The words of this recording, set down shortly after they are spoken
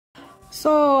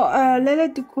So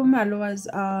Leleti Khumalo was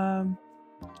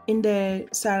in the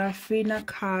Sarafina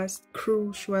cast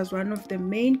crew. She was one of the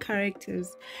main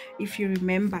characters, if you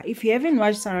remember. If you haven't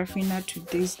watched Sarafina to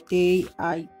this day,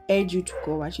 I urge you to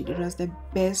go watch it. It was the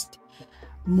best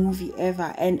movie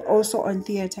ever, and also on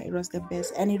theater it was the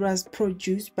best, and it was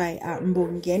produced by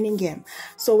Nduneni-Ngema.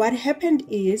 So what happened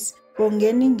is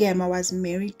Nduneni-Ngema was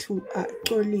married to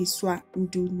Xoliswa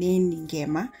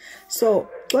Nduneni-Ngema. So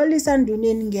Xoliswa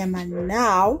Nduneni-Ngema,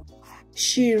 now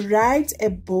she writes a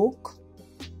book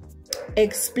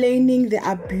explaining the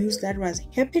abuse that was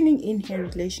happening in her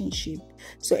relationship.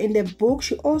 So in the book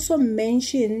she also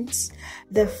mentions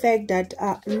the fact that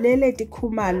Leleti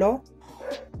Khumalo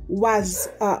was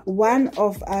one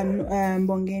of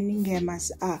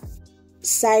Nduneni-Ngema's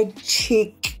side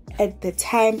chick at the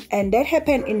time, and that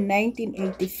happened in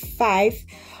 1985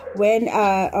 when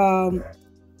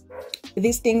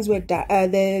these things were done.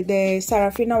 The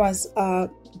Sarafina was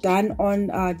done on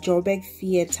Joburg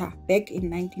Theatre back in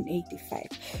 1985.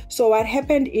 So what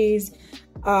happened is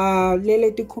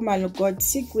Leleti Khumalo got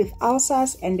sick with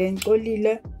ulcers, and then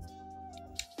Xolile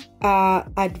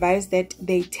advised that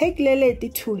they take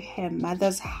Leleti to her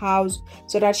mother's house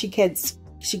so that she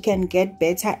can get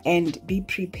better and be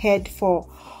prepared for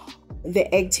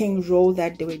the acting role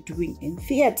that they were doing in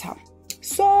theater.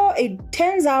 So it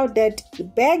turns out that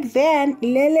back then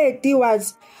Leleti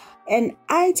was an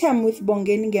item with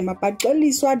Nduneni-Ngema, but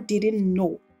Xoliswa didn't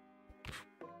know.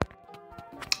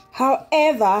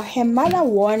 However, her mother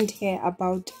warned her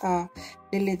about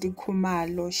Leleti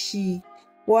Khumalo. She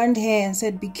warned her and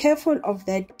said, be careful of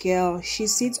that girl. She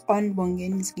sits on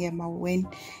Nduneni-Ngema when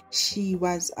she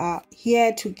was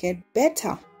here to get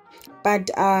better.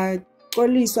 But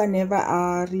Xoliswa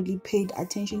never really paid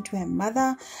attention to her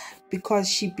mother, because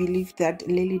she believed that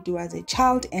Leleti was a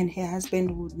child and her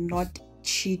husband would not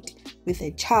cheat with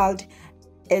a child,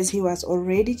 as he was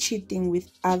already cheating with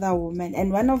other women.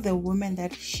 And one of the women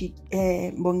that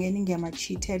Nduneni-Ngema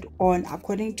cheated on,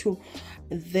 according to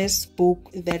this book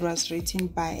that was written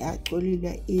by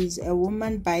Xolile, is a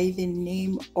woman by the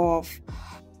name of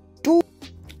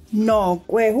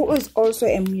Nokwe, who is also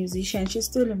a musician. She's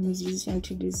still a musician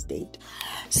to this date.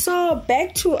 So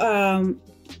back to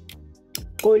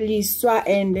Xoliswa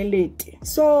and Leleti.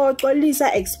 So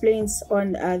Xolisa explains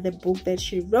on the book that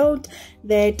she wrote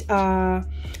that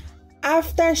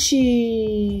after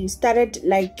she started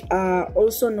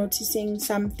also noticing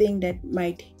something that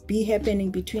might be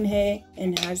happening between her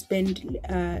and husband,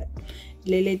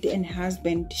 Leleti and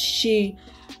husband, she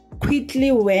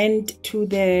quickly went to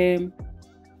the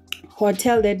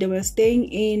hotel that they were staying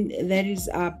in, that is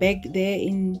back there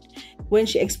in, when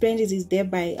she explained it, is there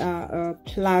by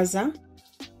Plaza.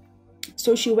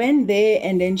 So she went there,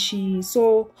 and then she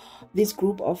saw this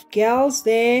group of girls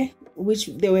there, which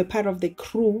they were part of the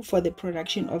crew for the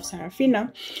production of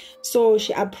Sarafina. So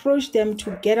she approached them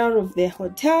to get out of the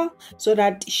hotel so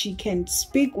that she can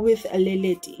speak with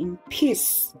Leleti in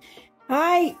peace.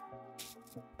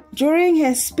 During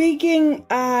her speaking,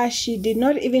 she did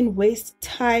not even waste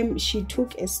time. She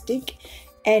took a stick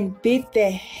and beat the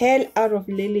hell out of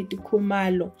Leleti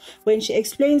Khumalo. When she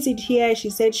explains it here, she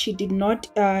said she did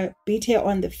not beat her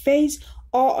on the face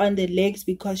or on the legs,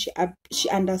 because she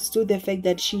understood the fact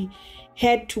that she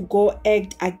had to go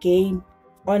act again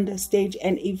on the stage,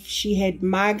 and if she had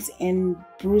marks and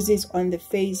bruises on the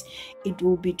face, it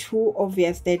will be too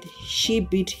obvious that she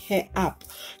beat her up.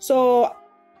 So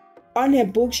on her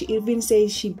book, she even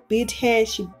says she beat her,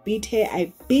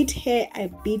 I beat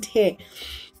her.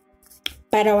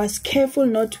 But I was careful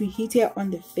not to hit her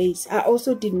on the face. I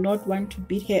also did not want to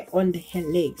beat her on her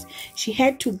legs. She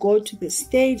had to go to the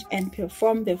stage and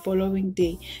perform the following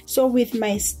day. So with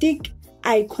my stick,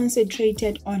 I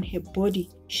concentrated on her body.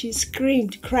 She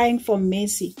screamed, crying for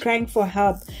mercy, crying for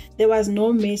help. There was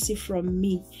no mercy from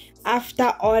me.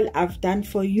 After all I've done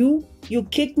for you, you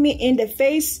kicked me in the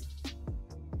face.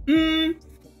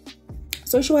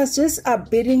 So she was just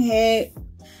beating her,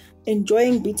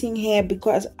 enjoying beating her,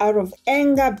 because out of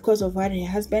anger, because of what her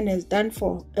husband has done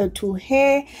to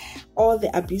her, all the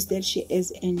abuse that she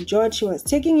has endured. She was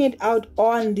taking it out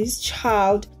on this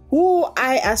child, who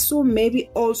I assume maybe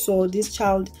also this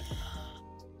child,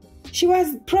 she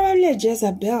was probably a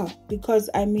Jezebel, because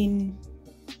I mean,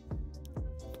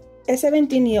 a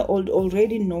 17-year-old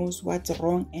already knows what's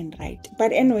wrong and right.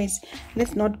 But anyways,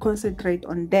 let's not concentrate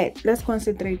on that. Let's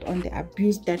concentrate on the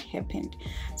abuse that happened.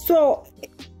 So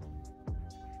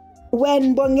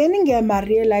when Nduneni-Ngema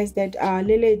realized that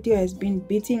Leleti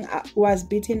was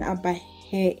beaten up by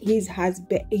his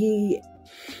husband,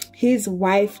 his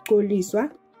wife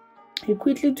Xoliswa, he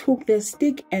quickly took the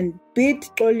stick and beat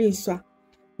Xoliswa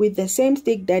with the same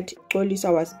stick that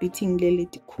Xoliswa was beating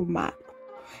Leleti Khumalo.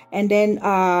 And then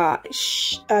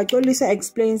Xoliswa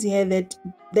explains here that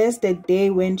there's the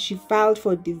day when she filed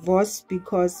for divorce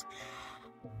because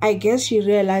I guess she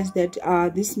realized that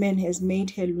this man has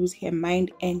made her lose her mind,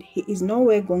 and he is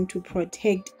nowhere going to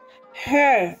protect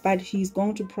her, but he's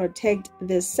going to protect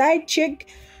the side chick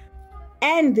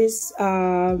and this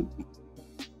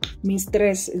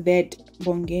mistress that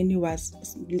Bongeni was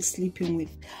sleeping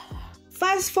with.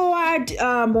 Fast forward,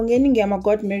 Nduneni-Ngema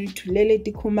got married to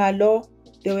Leleti Khumalo.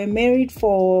 They were married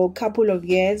for a couple of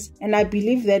years, and I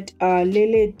believe that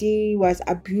Leleti was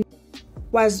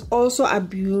also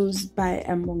abused by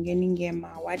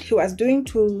Nduneni-Ngema. What he was doing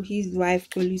to his wife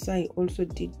Xoliswa, he also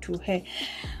did to her.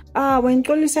 When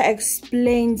Xoliswa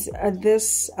explains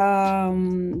this,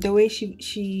 the way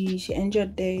she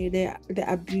endured the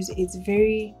abuse, it's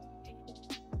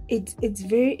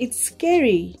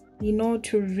scary, you know,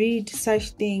 to read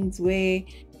such things where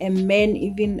a man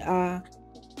even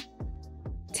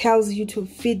tells you to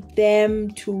feed them,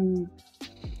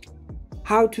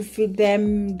 how to feed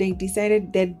them. They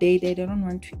decided that day they don't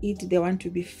want to eat, they want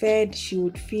to be fed. She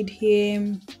would feed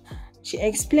him. She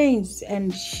explains,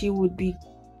 and she would be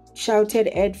shouted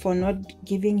at for not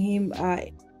giving him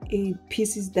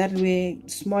pieces that were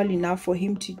small enough for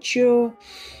him to chew.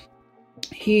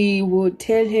 He would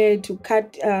tell her to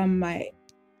cut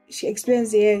she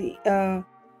explains here,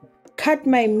 cut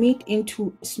my meat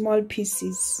into small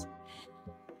pieces.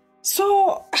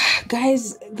 So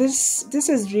guys, this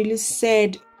is really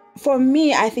sad. For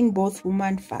me, I think both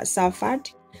women suffered,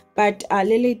 but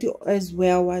Leleti as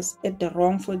well was at the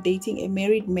wrong for dating a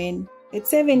married man. At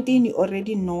 17, you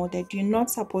already know that you're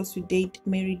not supposed to date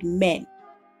married men.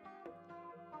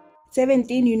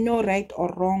 17, you know right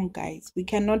or wrong, guys. We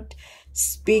cannot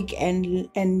speak and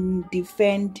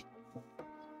defend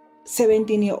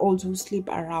 17-year-olds who sleep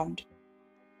around.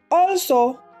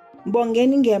 Also,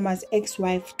 Nduneni-Ngema's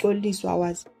ex-wife Xoliswa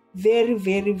was very,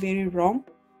 very, very wrong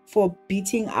for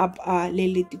beating up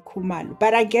Leleti Khumalo.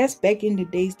 But I guess back in the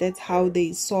days, that's how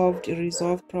they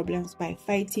resolved problems, by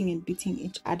fighting and beating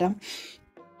each other.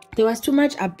 There was too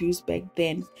much abuse back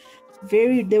then.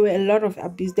 There were a lot of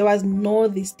abuse. There was no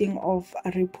this thing of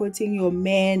reporting your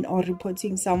man or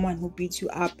reporting someone who beat you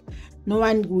up. No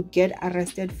one would get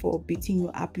arrested for beating you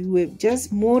up. You were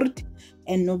just murdered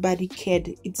and nobody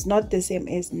cared. It's not the same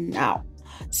as now.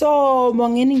 So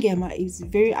Nduneni-Ngema is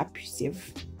very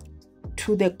abusive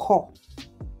to the core.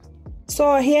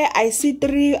 So here I see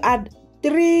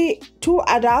two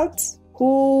adults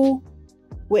who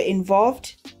were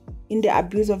involved in the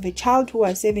abuse of a child who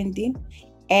was 17,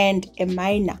 and a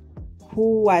minor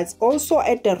who was also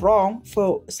at the wrong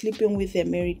for sleeping with a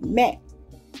married man.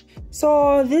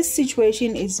 So this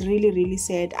situation is really, really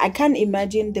sad. I can't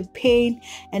imagine the pain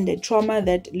and the trauma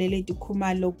that Leleti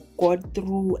Khumalo got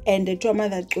through, and the trauma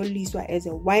that Xoliswa as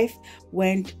a wife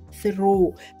went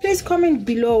through. Please comment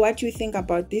below what you think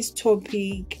about this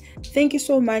topic. Thank you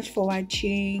so much for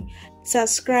watching.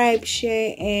 Subscribe,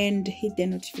 share, and hit the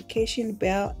notification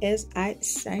bell as I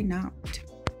sign out.